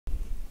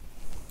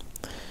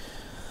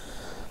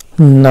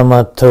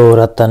Namato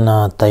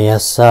Ratana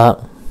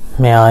Tayasa.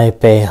 May I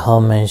pay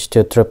homage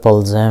to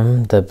Triple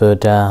Zem, the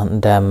Buddha,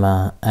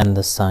 Dhamma and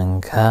the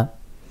Sangha.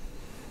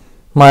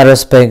 My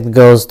respect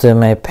goes to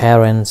my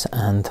parents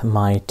and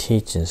my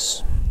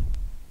teachers.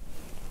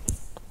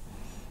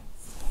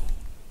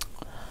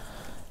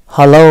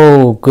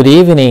 Hello, good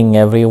evening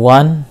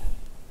everyone.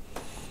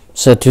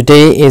 So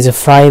today is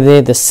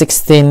Friday the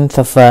 16th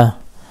of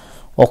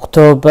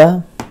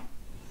October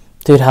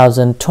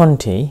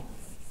 2020.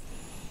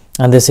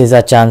 And this is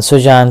Achan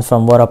Sujan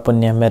from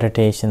Varapunya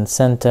Meditation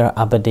Center,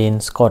 Aberdeen,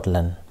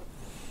 Scotland.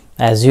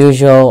 As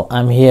usual,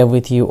 I'm here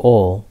with you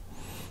all.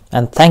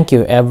 And thank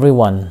you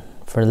everyone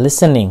for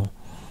listening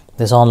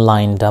this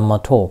online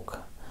Dhamma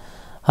talk.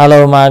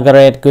 Hello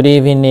Margaret, good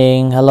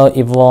evening. Hello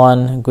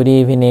Yvonne, good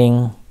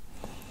evening.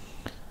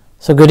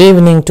 So good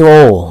evening to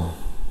all.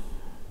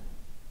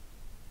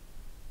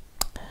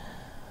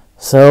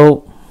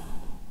 So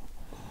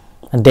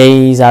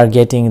days are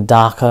getting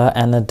darker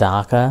and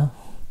darker.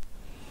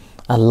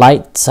 Our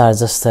lights are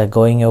just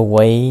going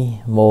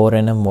away more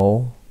and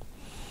more.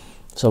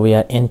 So we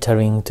are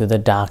entering to the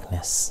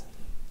darkness.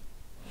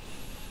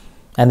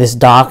 And this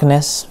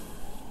darkness,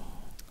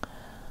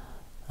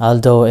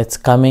 although it's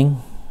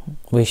coming,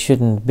 we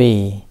shouldn't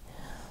be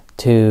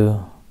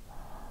too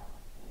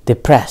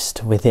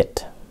depressed with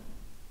it.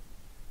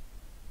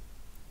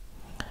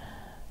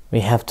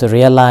 We have to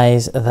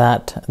realize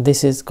that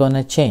this is going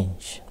to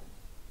change.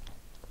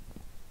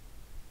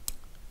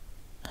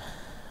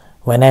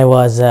 When I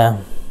was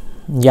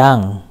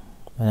young,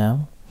 at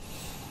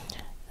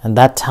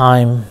that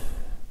time,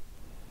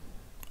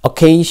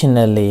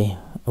 occasionally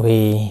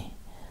we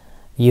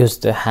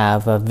used to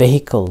have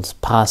vehicles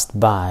passed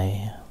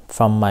by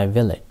from my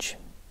village.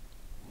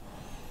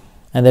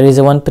 And there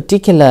is one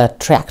particular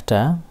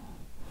tractor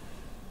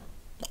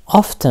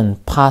often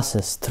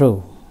passes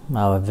through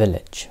our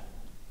village.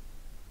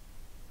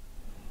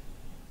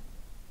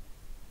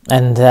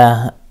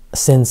 And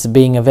since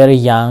being very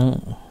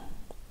young,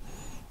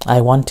 I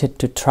wanted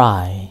to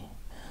try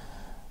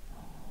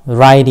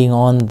riding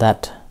on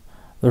that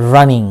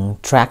running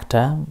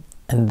tractor,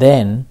 and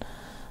then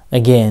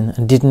again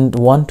didn't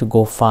want to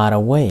go far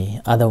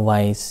away,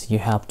 otherwise you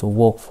have to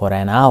walk for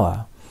an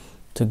hour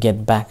to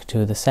get back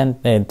to the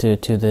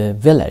to the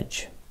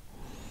village.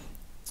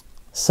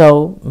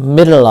 So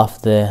middle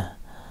of the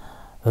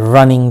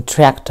running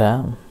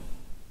tractor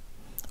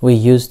we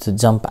used to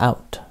jump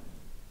out,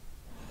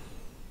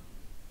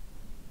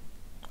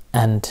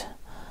 and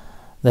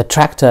the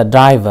tractor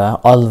driver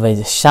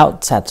always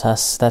shouts at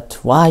us that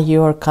why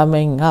you are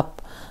coming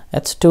up,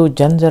 it's too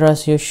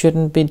dangerous, you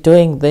shouldn't be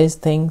doing these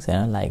things,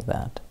 like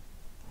that.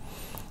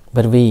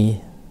 But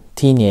we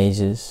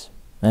teenagers,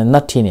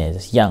 not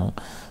teenagers, young,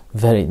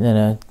 very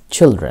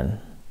children,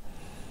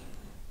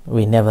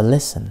 we never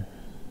listen.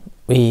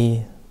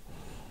 We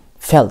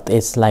felt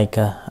it's like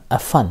a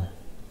fun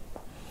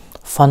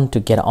to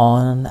get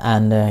on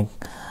and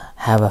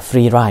have a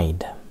free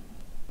ride.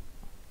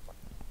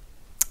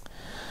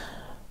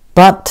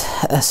 But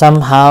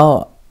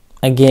somehow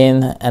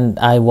again, and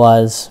I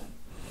was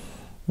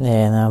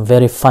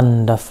very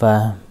fond of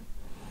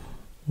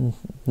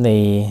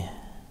the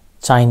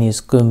Chinese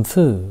Kung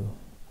Fu,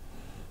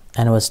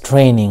 and was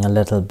training a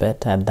little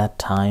bit at that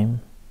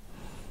time.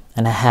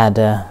 And I had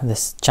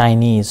this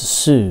Chinese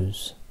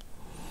shoes,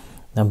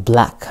 the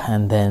black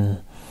and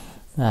then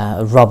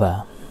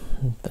rubber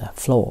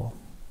floor.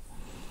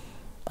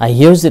 I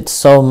used it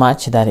so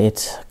much that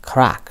it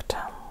cracked,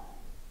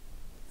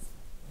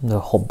 the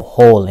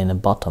hole in the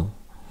bottom,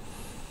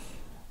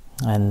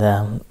 and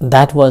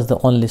that was the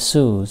only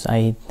shoes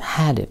I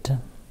had it,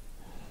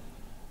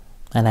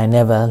 and I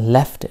never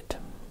left it.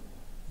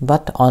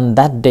 But on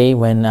that day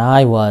when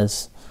I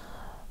was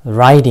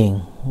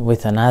riding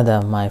with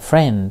my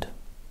friend,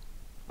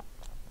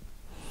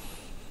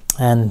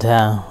 and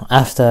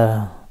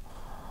after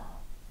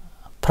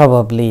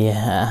probably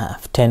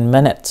 10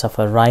 minutes of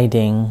a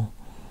riding,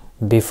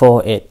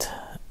 before it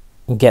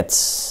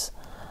gets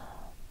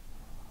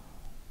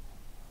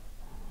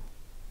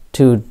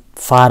too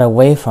far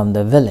away from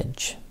the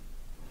village,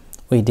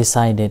 we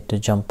decided to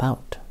jump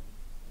out.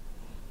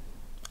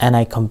 And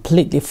I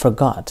completely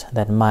forgot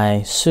that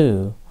my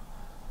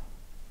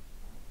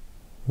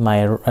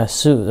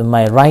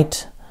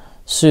right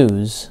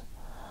shoes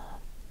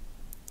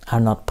are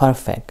not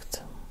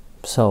perfect.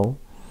 So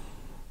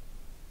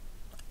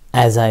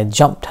as I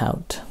jumped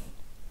out,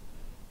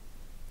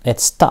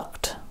 it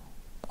stuck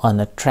on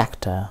a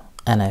tractor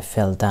and I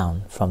fell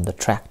down from the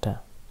tractor.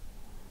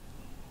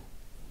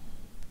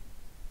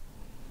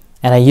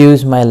 And I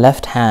used my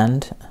left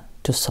hand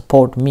to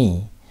support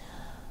me,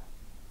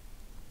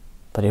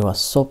 but it was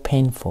so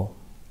painful,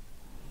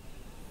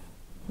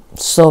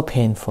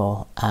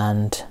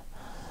 and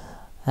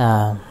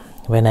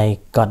when I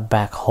got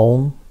back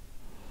home,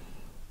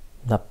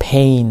 the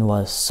pain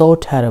was so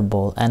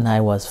terrible, and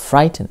I was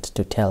frightened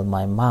to tell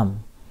my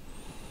mom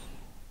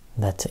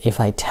that if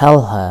I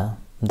tell her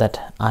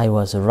that I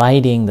was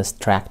riding this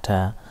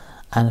tractor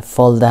and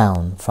fall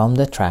down from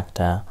the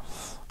tractor,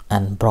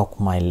 and broke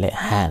my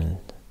hand,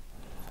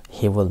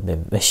 she will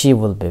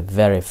be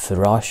very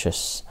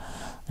ferocious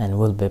and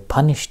will be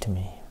punished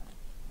me.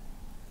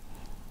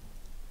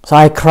 So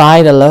I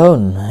cried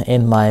alone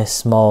in my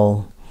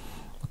small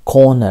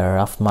corner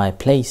of my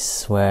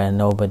place where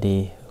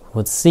nobody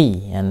would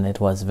see, and it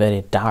was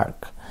very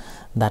dark,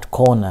 that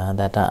corner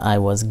that I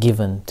was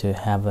given to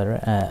have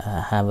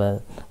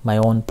my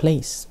own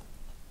place.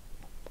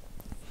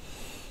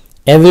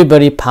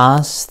 Everybody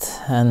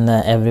passed and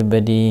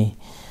everybody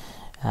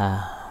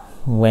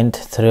went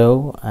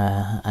through,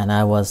 and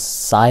I was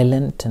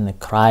silent and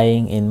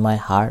crying in my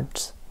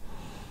heart.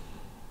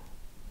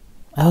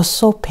 I was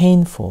so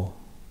painful,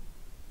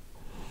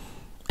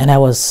 and I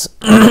was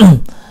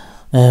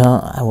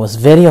I was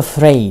very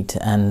afraid,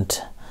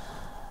 and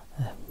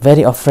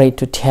very afraid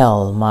to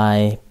tell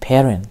my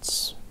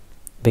parents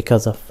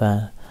because of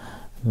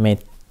may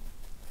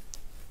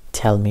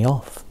tell me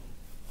off.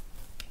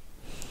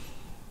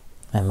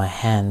 And my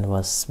hand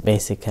was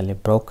basically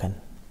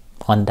broken.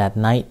 On that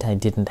night I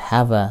didn't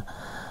have a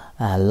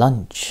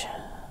lunch.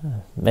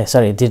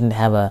 Didn't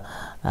have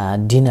a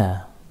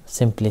dinner,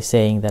 simply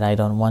saying that I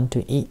don't want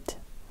to eat.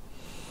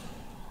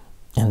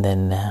 And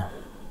then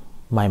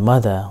my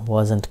mother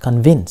wasn't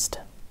convinced.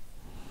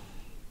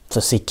 So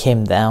she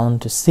came down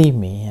to see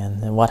me,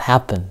 and what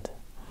happened.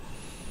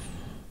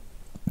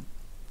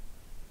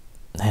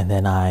 And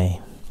then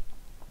I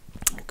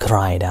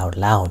cried out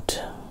loud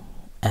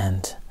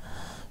and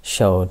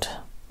showed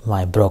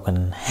my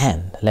broken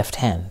hand, left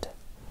hand.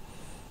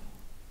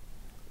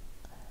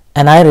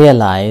 And I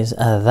realized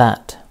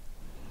that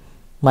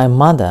my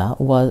mother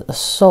was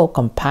so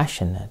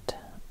compassionate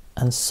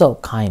and so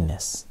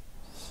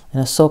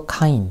so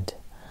kind.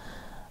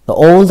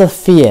 All the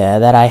fear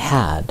that I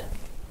had,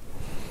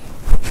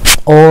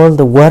 all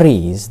the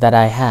worries that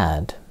I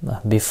had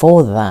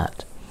before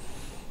that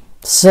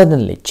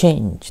suddenly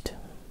changed.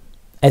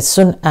 As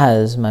soon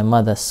as my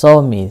mother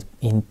saw me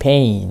in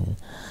pain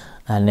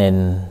and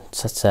in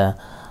such a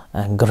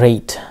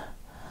great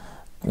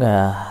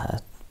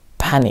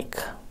panic,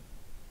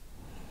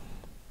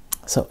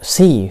 so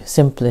she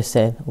simply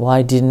said,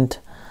 why didn't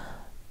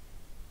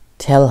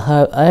tell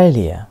her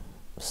earlier,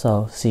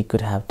 so she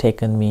could have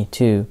taken me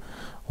to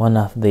one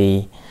of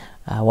the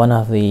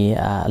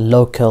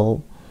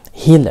local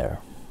healer.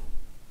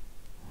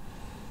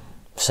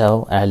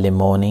 So early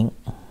morning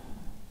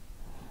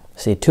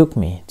she took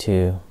me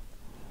to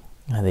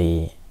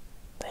the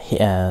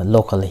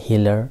local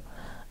healer,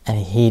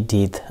 and he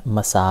did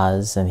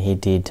massage, and he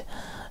did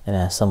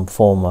some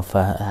form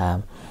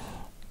of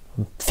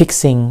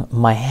fixing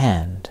my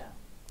hand.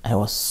 It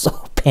was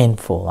so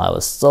painful. I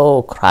was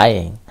so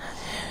crying,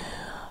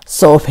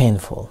 so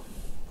painful.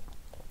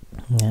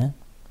 Yeah.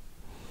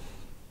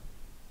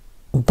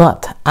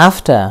 But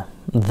after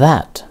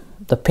that,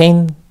 the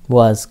pain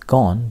was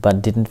gone,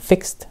 but didn't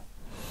fixed.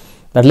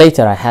 But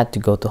later I had to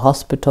go to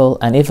hospital,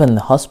 and even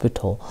the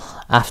hospital,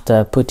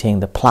 after putting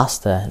the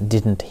plaster,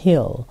 didn't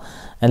heal.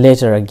 And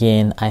later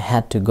again I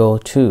had to go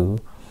to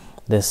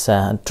this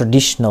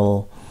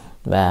traditional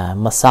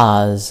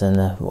massage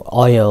and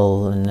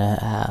oil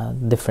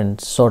and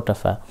different sort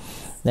of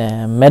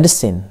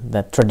medicine,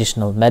 that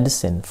traditional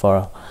medicine,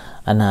 for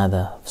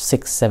another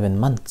 6-7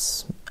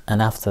 months.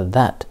 And after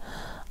that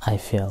I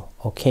feel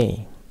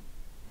okay.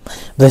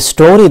 The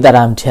story that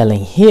I'm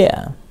telling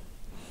here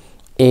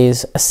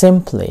is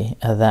simply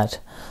that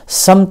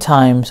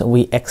sometimes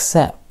we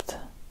accept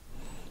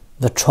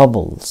the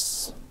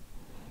troubles.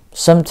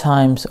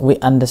 Sometimes we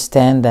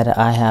understand that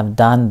I have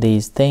done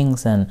these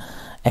things and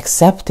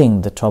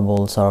accepting the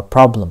troubles or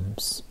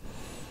problems,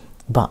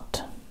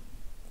 but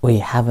we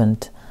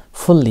haven't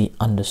fully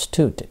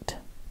understood it.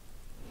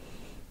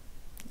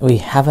 We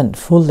haven't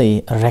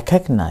fully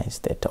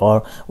recognized it,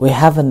 or we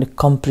haven't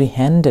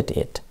comprehended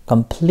it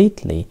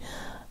completely,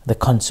 the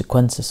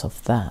consequences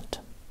of that.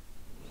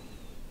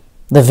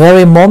 The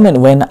very moment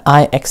when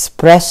I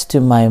expressed to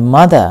my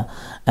mother,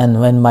 and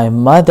when my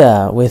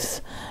mother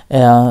with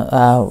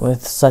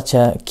such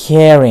a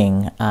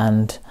caring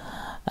and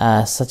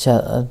such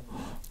a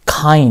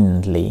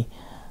kindly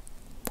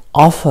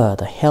offer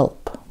the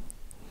help,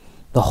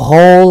 the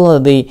whole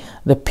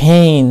the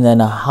pain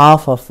and a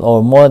half of,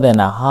 or more than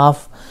a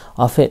half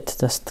of it,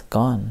 just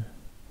gone.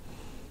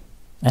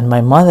 And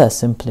my mother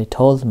simply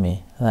told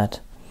me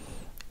that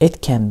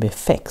it can be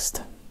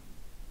fixed.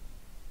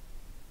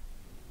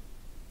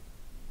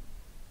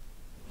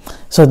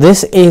 So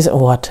this is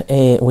what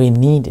we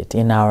needed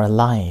in our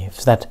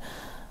lives, that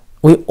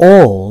we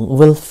all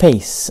will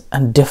face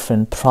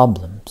different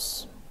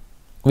problems.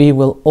 We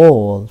will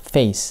all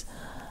face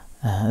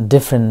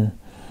different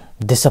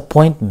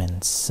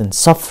disappointments and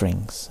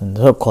sufferings, and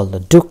so-called the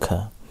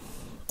dukkha.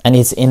 And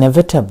it's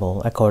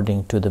inevitable,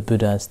 according to the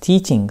Buddha's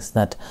teachings,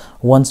 that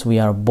once we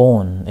are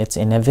born, it's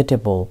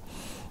inevitable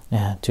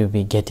to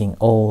be getting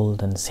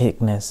old, and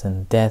sickness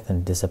and death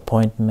and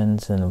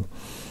disappointments and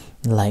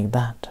like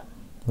that,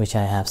 which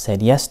I have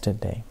said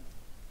yesterday.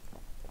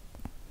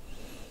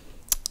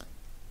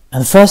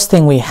 And the first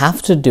thing we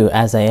have to do,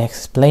 as I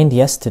explained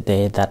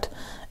yesterday, that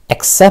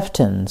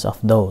acceptance of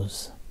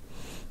those.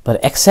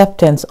 But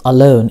acceptance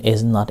alone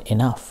is not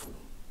enough.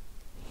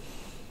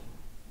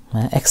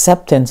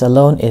 Acceptance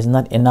alone is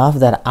not enough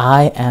that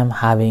I am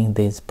having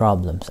these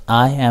problems,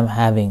 I am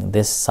having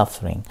this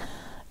suffering,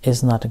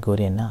 is not good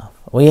enough.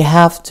 We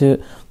have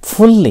to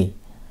fully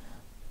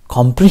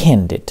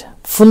comprehend it,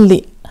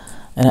 fully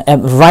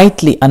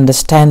rightly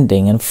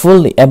understanding and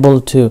fully able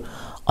to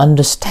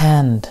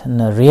understand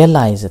and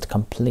realize it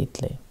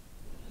completely.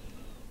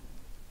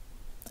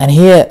 And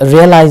here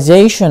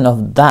realization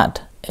of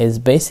that is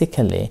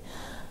basically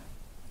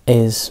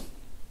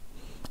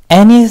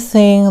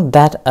anything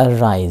that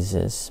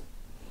arises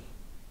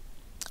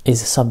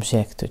is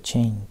subject to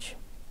change.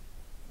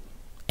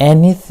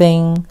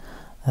 Anything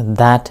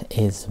that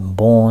is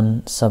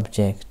born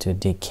subject to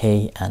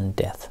decay and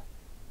death.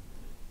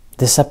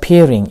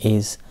 Disappearing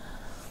is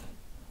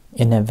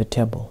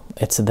inevitable.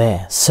 It's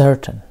there,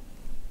 certain.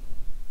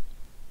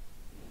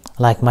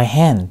 Like my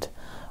hand,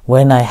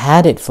 when I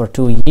had it for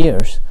 2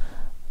 years,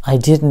 I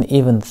didn't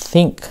even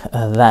think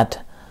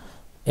that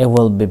it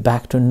will be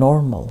back to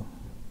normal.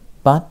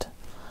 But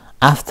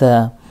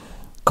after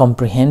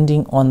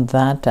comprehending on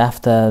that,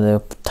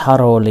 after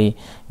thoroughly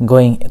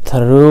going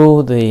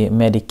through the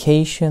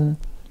medication,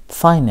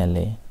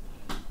 finally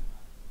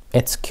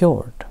it's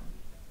cured.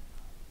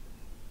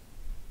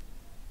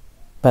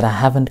 But I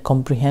haven't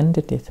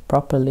comprehended it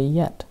properly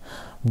yet.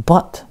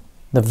 But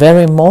the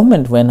very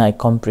moment when I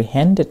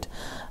comprehended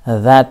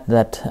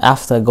that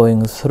after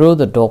going through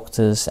the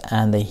doctors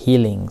and the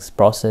healings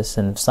process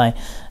and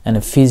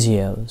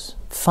physios,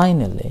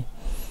 finally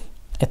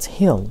it's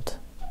healed.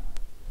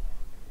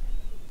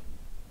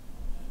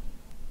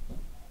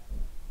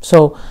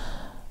 So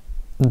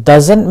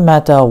doesn't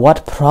matter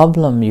what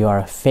problem you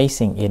are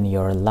facing in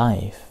your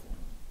life,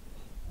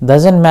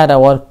 doesn't matter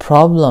what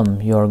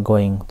problem you're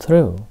going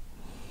through,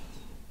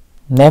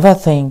 never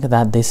think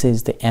that this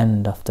is the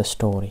end of the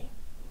story.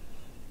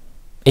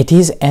 It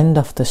is end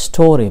of the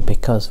story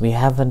because we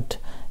haven't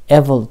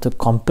able to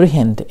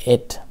comprehend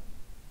it.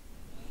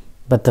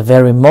 But the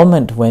very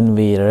moment when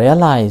we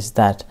realize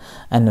that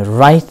and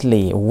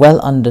rightly well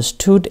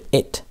understood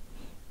it,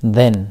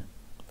 then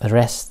the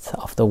rest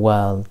of the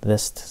world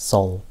just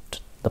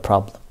solved the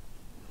problem.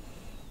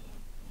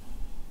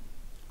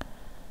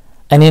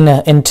 And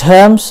in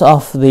terms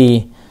of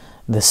the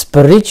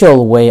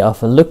spiritual way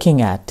of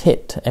looking at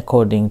it,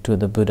 according to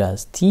the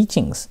Buddha's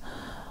teachings,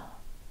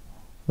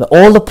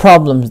 all the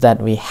problems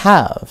that we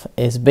have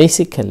is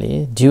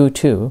basically due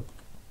to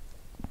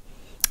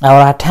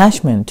our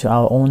attachment to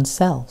our own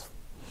self,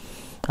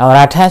 our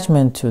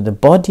attachment to the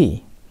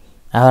body,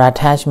 our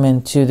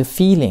attachment to the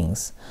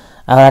feelings,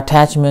 our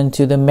attachment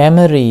to the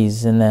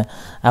memories, and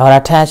our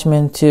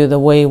attachment to the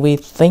way we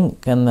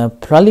think and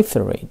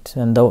proliferate.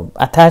 And the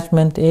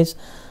attachment is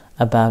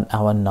about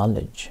our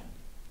knowledge.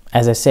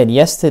 As I said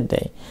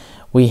yesterday,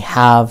 we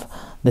have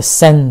the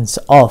sense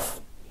of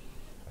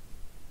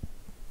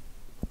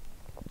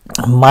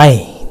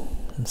my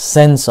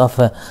sense of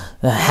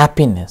the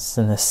happiness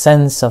and the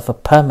sense of a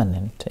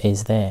permanent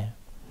is there.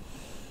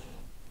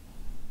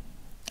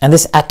 And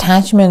this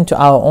attachment to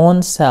our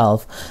own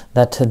self,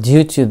 that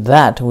due to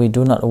that we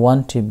do not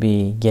want to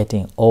be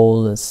getting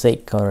old,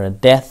 sick, or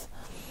death,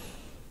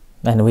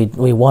 and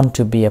we want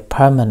to be a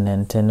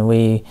permanent, and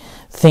we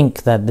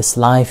think that this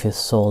life is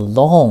so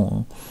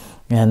long,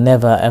 and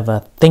never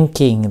ever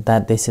thinking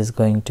that this is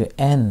going to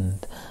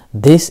end.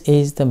 This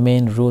is the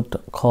main root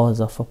cause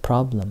of a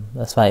problem.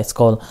 That's why it's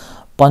called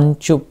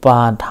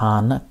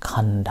Panchupadhana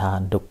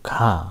Khandha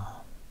Dukkha.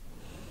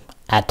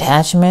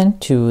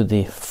 Attachment to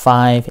the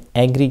 5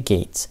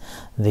 aggregates,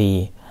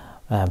 the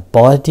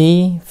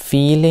body,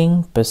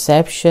 feeling,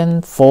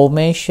 perception,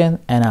 formation,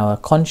 and our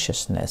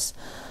consciousness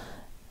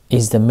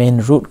is the main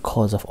root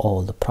cause of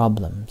all the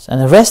problems. And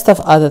the rest of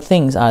other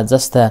things are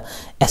just the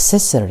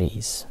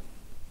accessories.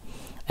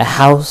 A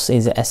house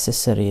is an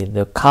accessory,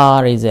 the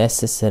car is an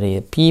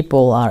accessory,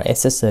 people are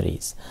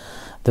accessories.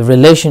 The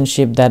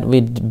relationship that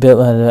we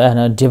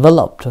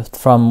developed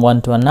from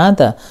one to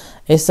another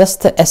is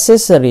just the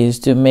accessories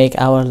to make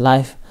our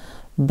life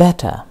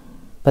better.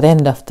 But at the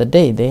end of the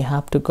day, they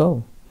have to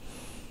go.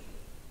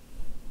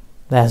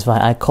 That's why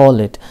I call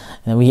it,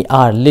 we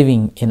are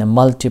living in a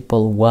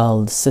multiple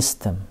world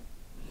system.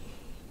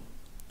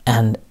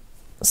 And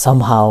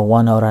somehow,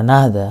 one or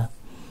another,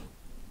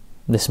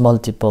 this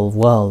multiple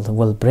world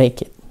will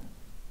break it.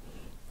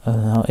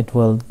 It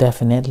will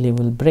definitely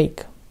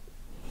break.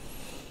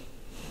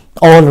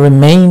 All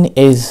remain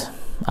is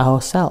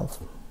ourself,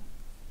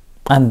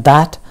 and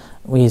that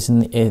is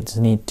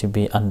need to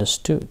be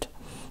understood.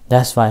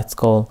 That's why it's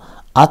called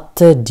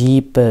Atta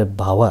Deepa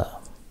Bhava.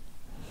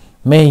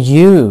 May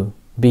you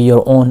be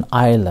your own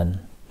island.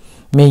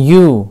 May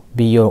you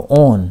be your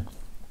own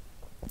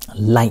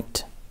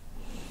light.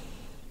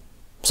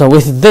 So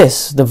with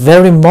this, the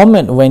very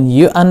moment when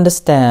you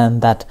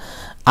understand that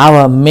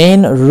our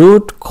main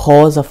root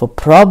cause of a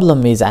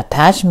problem is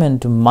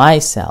attachment to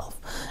myself,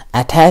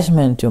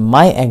 attachment to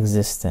my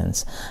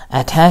existence,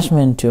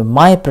 attachment to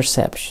my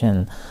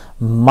perception,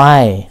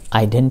 my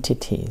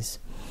identities,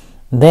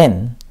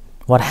 then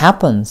what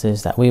happens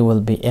is that we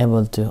will be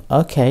able to,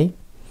 okay,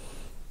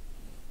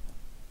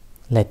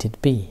 let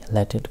it be,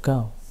 let it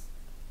go.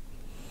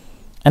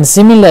 And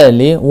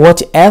similarly,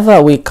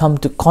 whatever we come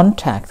to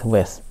contact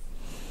with,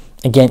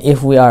 again,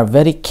 if we are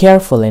very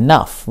careful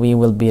enough, we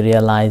will be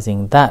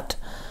realizing that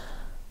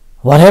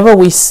whatever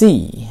we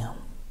see,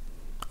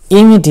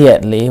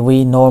 immediately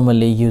we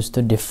normally used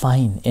to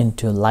define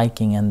into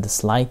liking and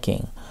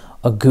disliking,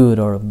 a good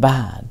or a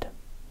bad.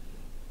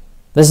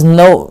 There's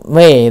no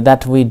way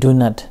that we do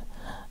not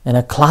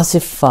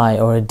classify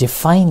or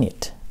define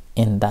it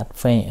in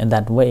that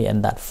way,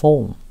 in that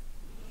form.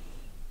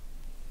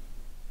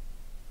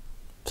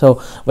 So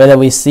whether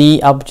we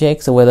see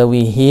objects, or whether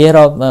we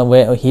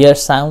hear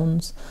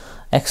sounds,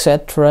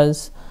 etc.,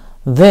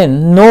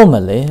 then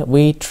normally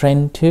we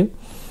tend to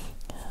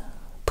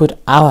put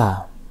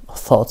our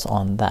thoughts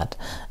on that,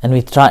 and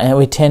we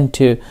tend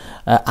to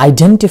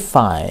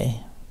identify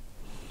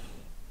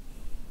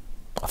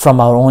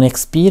from our own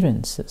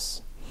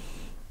experiences.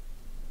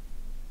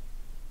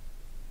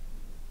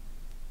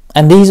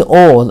 And these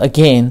all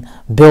again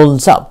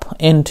builds up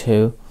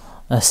into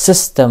a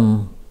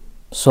system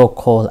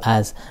so-called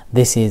as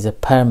this is a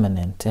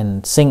permanent,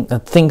 and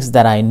things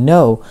that I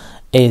know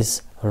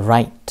is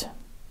right.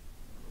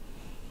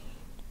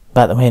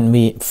 But when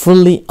we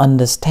fully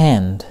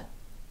understand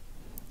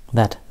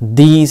that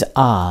these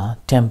are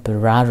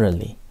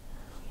temporarily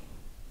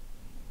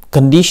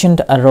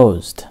conditioned,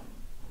 aroused,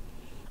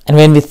 and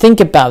when we think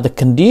about the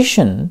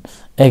condition,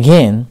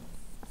 again,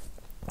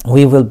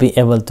 we will be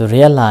able to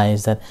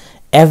realize that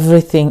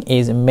everything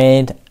is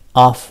made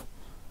of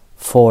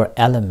 4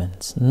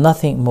 elements,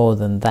 nothing more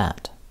than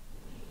that.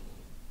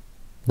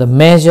 The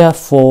major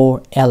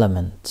 4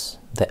 elements: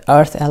 the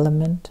earth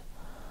element,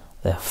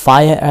 the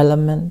fire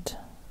element,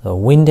 the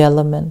wind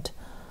element,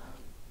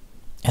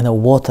 and the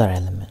water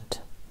element.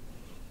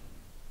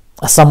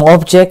 Some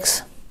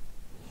objects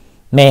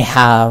may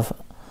have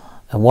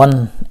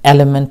one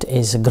element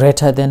is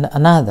greater than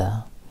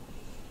another.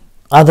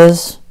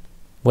 Others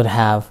would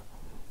have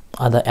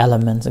other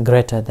elements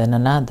greater than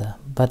another.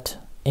 But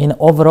in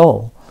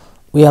overall,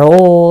 we are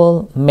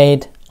all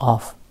made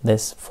of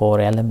these 4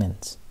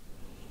 elements.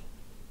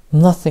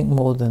 Nothing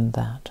more than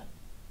that.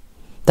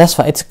 That's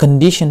why it's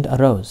conditioned,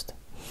 aroused.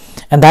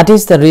 And that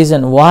is the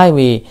reason why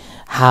we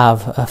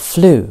have a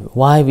flu,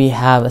 why we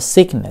have a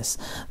sickness,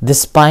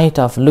 despite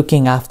of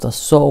looking after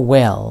so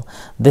well,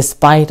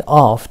 despite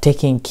of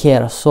taking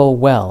care so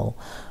well.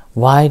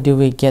 Why do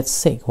we get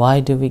sick? Why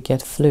do we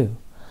get flu?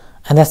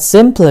 And that's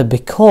simply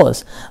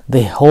because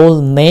the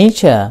whole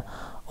nature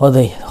or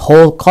the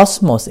whole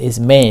cosmos is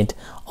made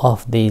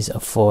of these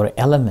 4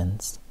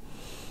 elements.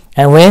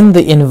 And when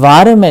the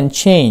environment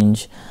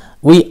change,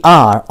 we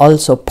are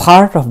also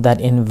part of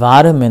that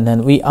environment,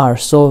 and we are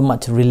so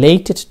much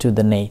related to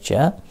the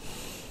nature,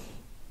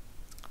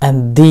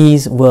 and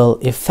these will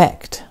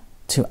affect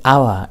to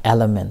our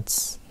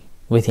elements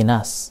within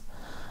us.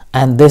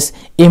 And this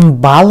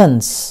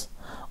imbalance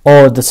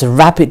or this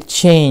rapid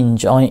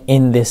change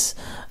in this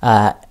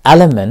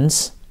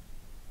elements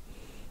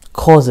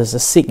causes a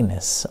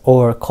sickness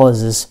or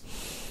causes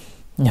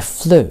a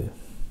flu.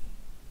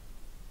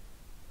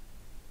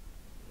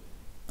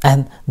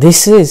 And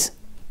this is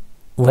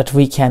what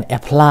we can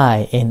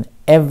apply in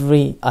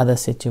every other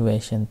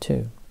situation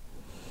too.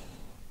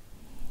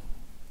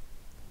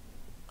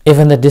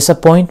 Even the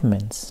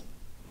disappointments.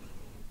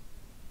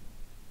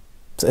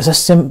 So it's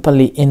just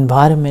simply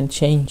environment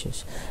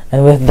changes.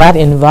 And with that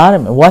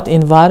environment, what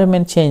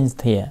environment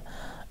changed here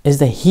is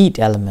the heat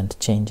element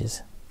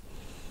changes.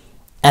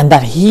 And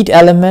that heat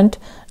element,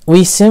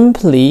 we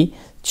simply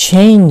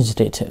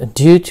changed it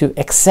due to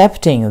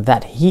accepting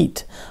that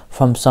heat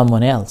from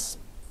someone else.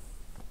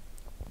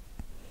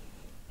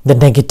 The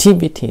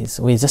negativities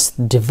we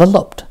just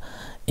developed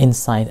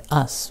inside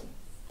us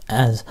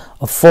as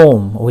a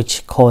form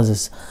which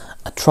causes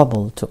a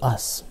trouble to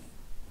us.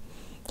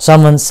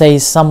 Someone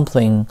says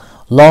something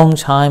long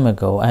time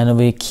ago and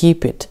we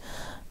keep it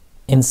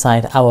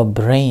inside our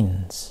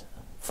brains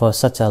for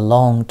such a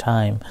long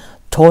time,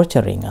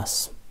 torturing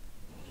us.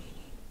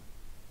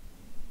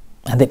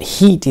 And that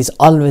heat is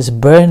always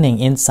burning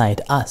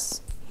inside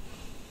us.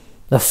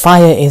 The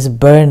fire is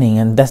burning,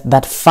 and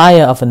that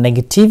fire of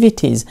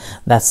negativities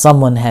that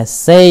someone has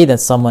said,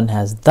 that someone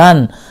has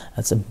done,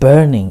 that's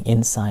burning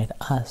inside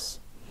us.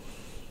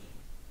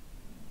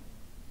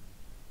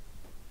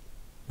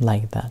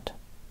 Like that.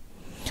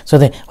 So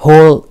the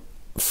whole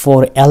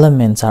 4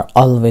 elements are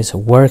always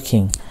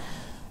working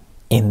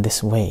in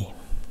this way.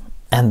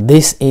 And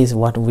this is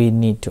what we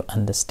need to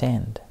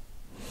understand.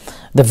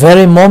 The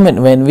very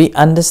moment when we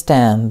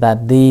understand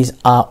that these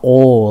are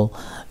all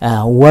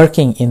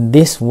working in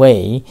this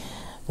way,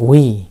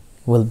 we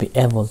will be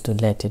able to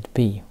let it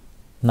be.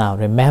 Now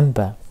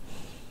remember,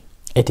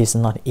 it is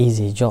not an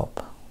easy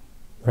job.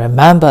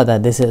 Remember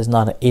that this is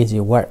not an easy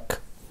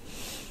work.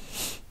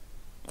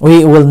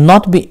 We will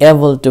not be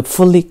able to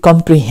fully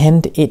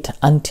comprehend it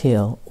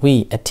until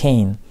we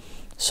attain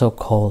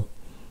so-called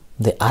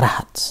the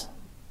arahats,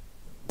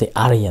 the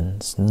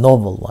Aryans,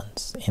 noble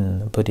ones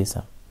in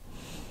Buddhism.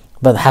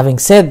 But having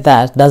said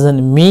that,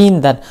 doesn't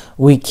mean that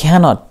we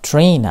cannot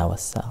train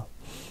ourselves.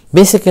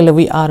 Basically,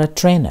 we are a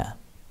trainer.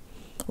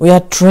 We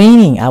are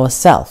training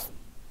ourselves.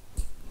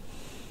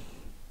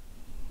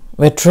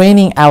 We're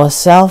training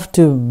ourselves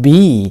to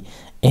be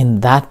in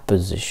that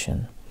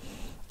position.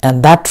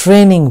 And that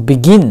training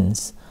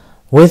begins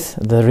with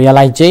the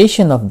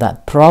realization of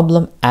that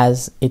problem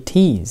as it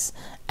is,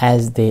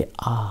 as they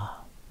are.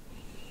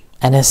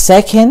 And a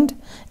second,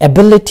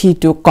 ability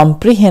to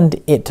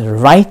comprehend it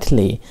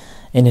rightly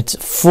in its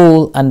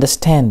full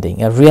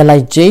understanding, a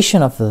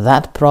realization of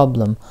that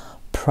problem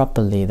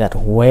properly, that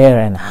where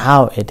and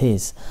how it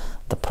is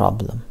the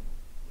problem.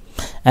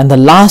 And the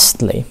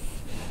lastly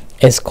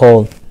is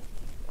called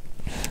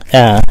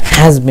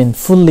has been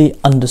fully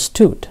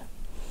understood.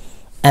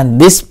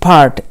 And this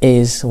part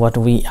is what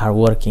we are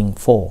working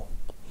for.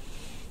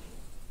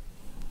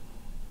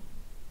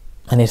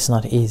 And it's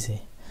not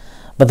easy.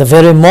 But the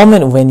very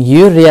moment when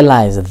you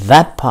realize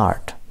that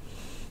part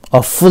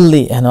of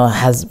fully,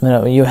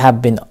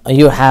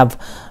 you have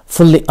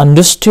fully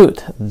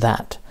understood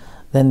that,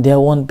 then there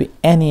won't be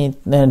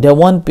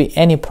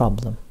any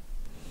problem.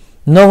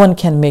 No one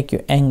can make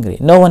you angry.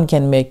 No one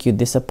can make you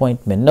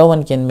disappointment. No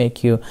one can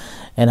make you,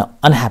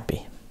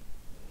 unhappy.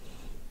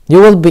 You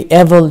will be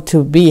able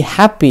to be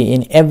happy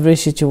in every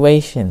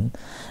situation.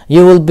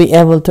 You will be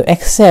able to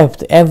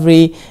accept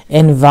every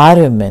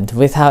environment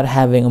without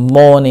having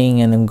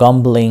mourning and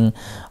grumbling.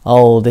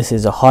 Oh, this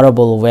is a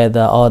horrible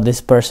weather. Oh,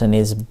 this person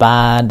is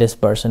bad. This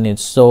person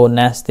is so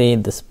nasty.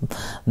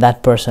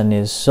 That person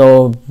is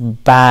so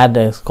bad,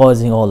 it's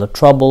causing all the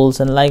troubles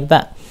and like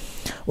that.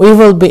 We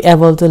will be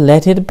able to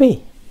let it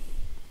be.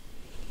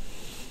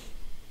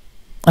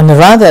 And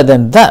rather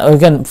than that,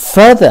 again,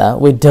 further,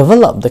 we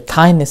develop the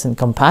kindness and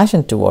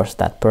compassion towards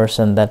that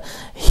person, that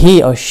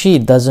he or she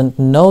doesn't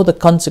know the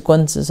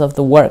consequences of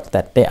the work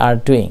that they are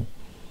doing.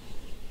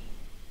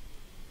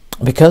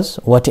 Because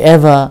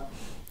whatever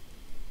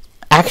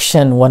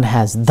action one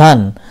has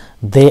done,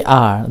 they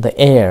are the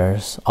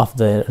heirs of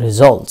the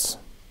results.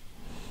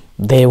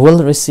 They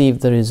will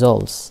receive the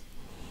results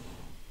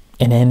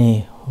in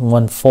any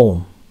one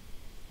form.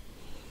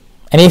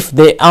 And if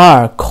they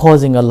are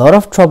causing a lot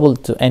of trouble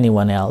to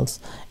anybody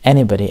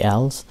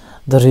else,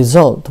 the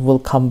result will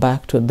come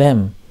back to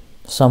them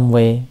some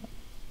way,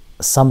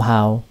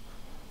 somehow,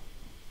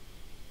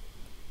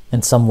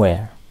 and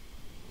somewhere.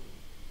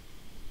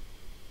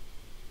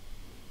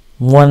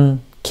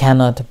 One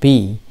cannot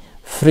be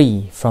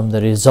free from the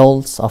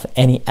results of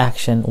any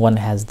action one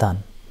has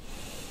done.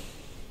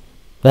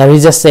 There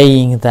is a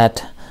saying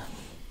that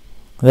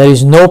there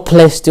is no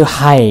place to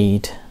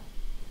hide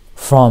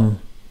from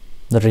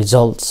the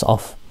results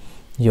of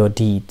your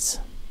deeds.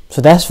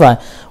 So that's why,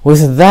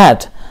 with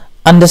that,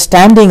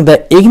 understanding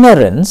the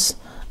ignorance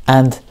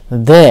and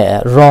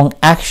their wrong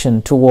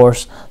action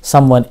towards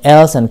someone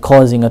else and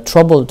causing a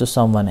trouble to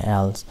someone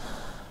else,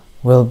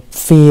 will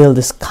feel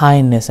this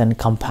kindness and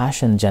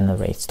compassion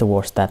generates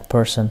towards that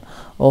person.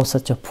 Oh,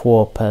 such a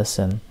poor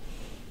person,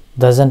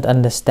 doesn't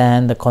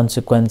understand the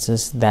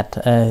consequences that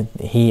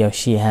he or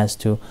she has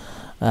to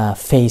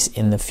face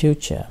in the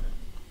future.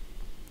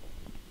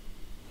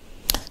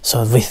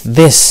 So with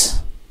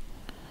this,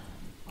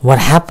 what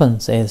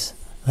happens is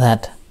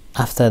that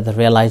after the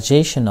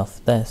realization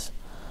of this,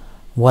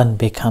 one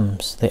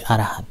becomes the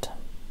Arhat.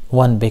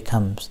 One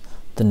becomes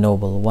the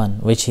noble one,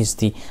 which is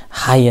the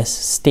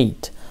highest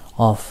state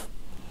of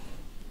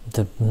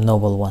the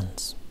noble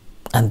ones.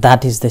 And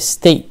that is the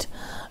state,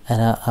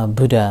 and a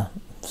Buddha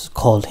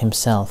called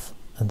himself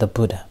the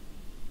Buddha.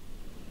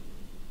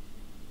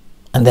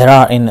 And there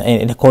are,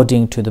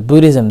 according to the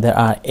Buddhism, there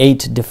are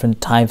 8 different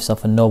types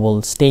of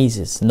noble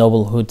stages,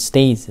 noblehood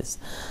stages.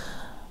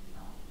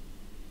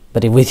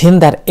 But within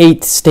that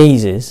 8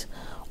 stages,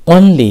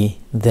 only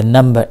the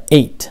number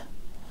 8,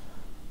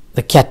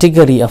 the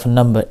category of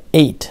number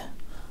 8,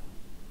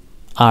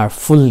 are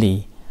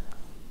fully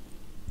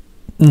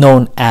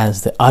known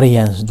as the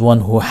Aryans, the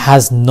one who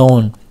has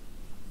known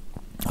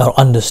or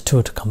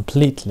understood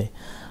completely,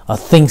 or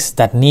things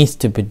that needs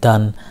to be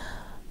done,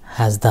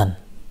 has done.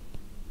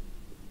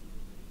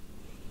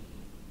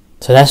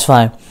 So that's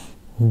why,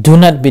 do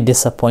not be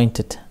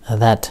disappointed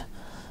that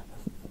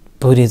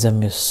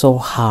Buddhism is so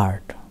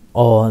hard,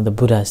 or the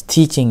Buddha's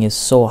teaching is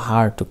so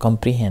hard to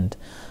comprehend.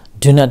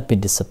 Do not be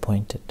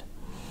disappointed.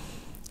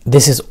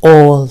 This is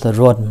all the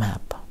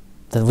roadmap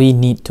that we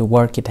need to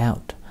work it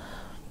out.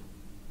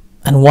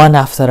 And one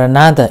after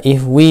another,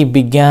 if we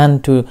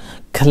began to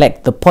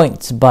collect the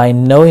points by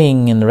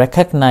knowing and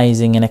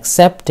recognizing and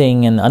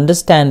accepting and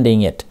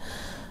understanding it,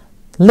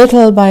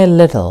 little by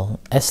little,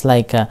 it's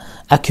like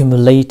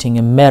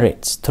accumulating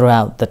merits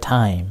throughout the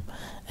time.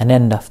 And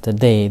end of the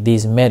day,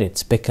 these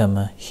merits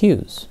become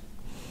hues,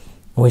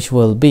 which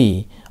will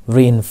be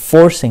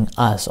reinforcing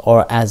us,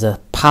 or as a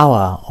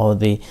power or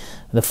the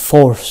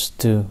force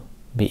to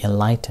be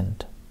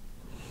enlightened.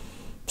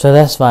 So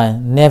that's why,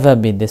 never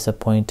be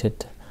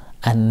disappointed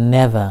and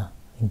never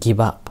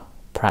give up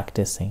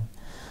practicing.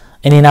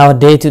 And in our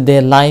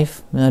day-to-day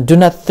life, do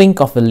not think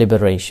of a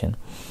liberation.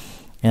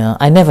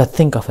 I never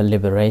think of a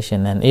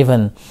liberation, and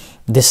even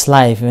this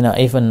life,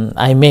 even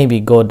I maybe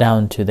go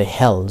down to the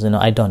hells,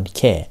 I don't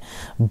care.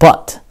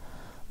 But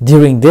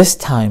during this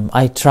time,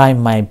 I try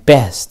my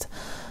best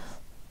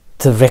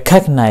to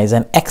recognize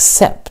and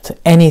accept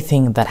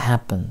anything that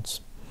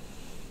happens,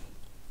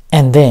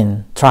 and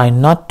then try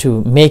not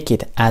to make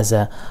it as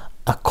a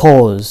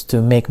cause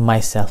to make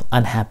myself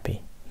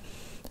unhappy.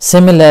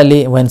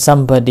 Similarly, when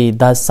somebody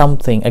does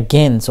something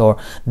against or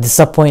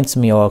disappoints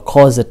me or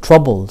causes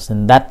troubles,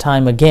 and that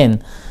time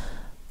again,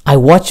 I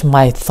watch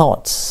my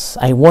thoughts,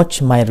 I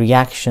watch my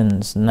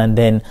reactions, and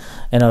then,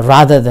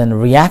 rather than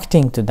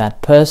reacting to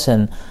that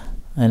person,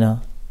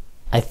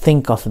 I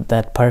think of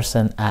that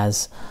person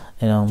as,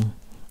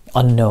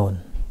 unknown.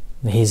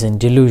 He's in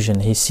delusion,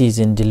 he sees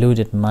in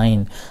deluded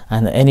mind,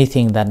 and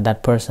anything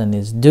that person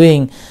is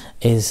doing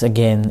is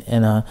again,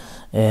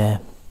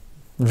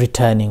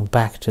 returning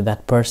back to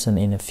that person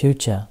in the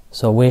future.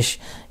 So wish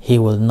he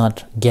will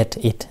not get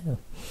it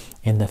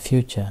in the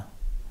future,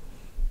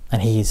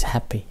 and he is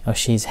happy or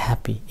she is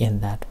happy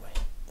in that way.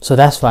 So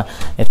that's why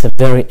it's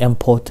very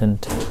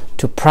important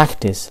to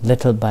practice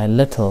little by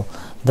little.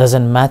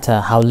 Doesn't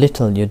matter how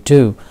little you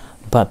do,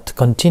 but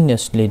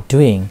continuously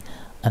doing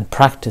and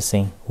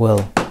practicing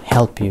will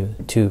help you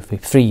to be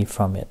free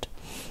from it.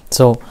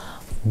 So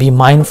be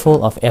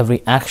mindful of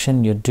every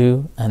action you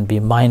do, and be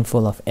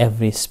mindful of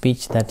every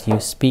speech that you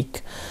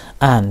speak,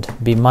 and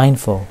be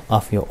mindful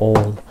of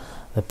all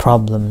the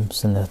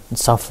problems and the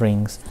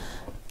sufferings.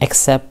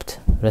 Accept,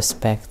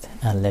 respect,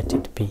 and let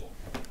it be.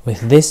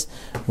 With this,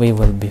 we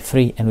will be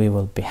free and we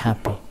will be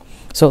happy.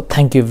 So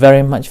thank you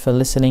very much for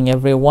listening,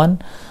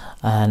 everyone.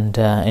 And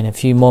in a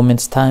few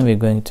moments time, we're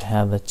going to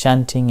have a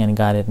chanting and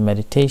guided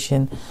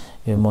meditation.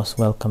 You're most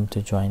welcome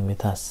to join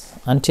with us.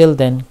 Until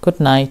then, good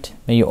night.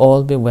 May you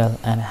all be well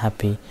and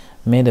happy.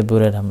 May the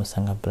Buddha Dhamma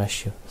Sangha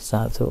bless you.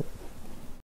 Sadhu.